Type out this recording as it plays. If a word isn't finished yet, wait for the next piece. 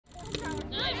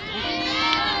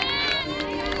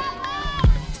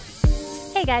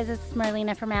Hey guys, this is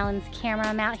Marlena from Alan's Camera.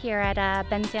 I'm out here at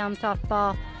Ben Salem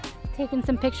Softball taking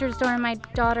some pictures during my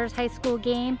daughter's high school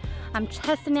game. I'm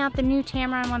testing out the new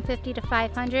Tamron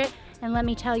 150-500 and let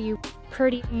me tell you,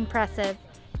 pretty impressive.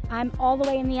 I'm all the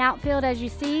way in the outfield as you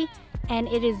see, and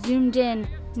it is zoomed in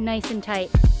nice and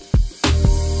tight.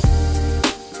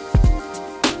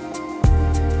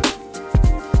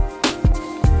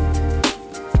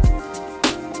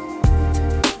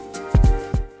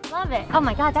 Love it. Oh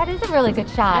my God, that is a really good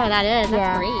shot. Oh, that is.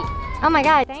 That's great. Oh my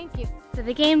God, thank you. So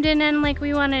the game didn't end like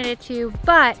we wanted it to,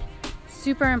 but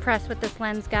super impressed with this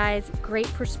lens, guys. Great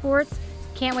for sports.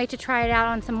 Can't wait to try it out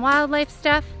on some wildlife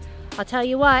stuff. I'll tell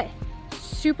you what,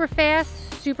 super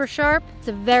fast, super sharp. It's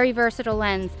a very versatile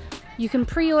lens. You can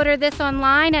pre-order this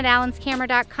online at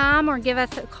allanscamera.com or give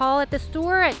us a call at the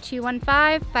store at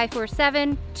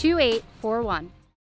 215-547-2841.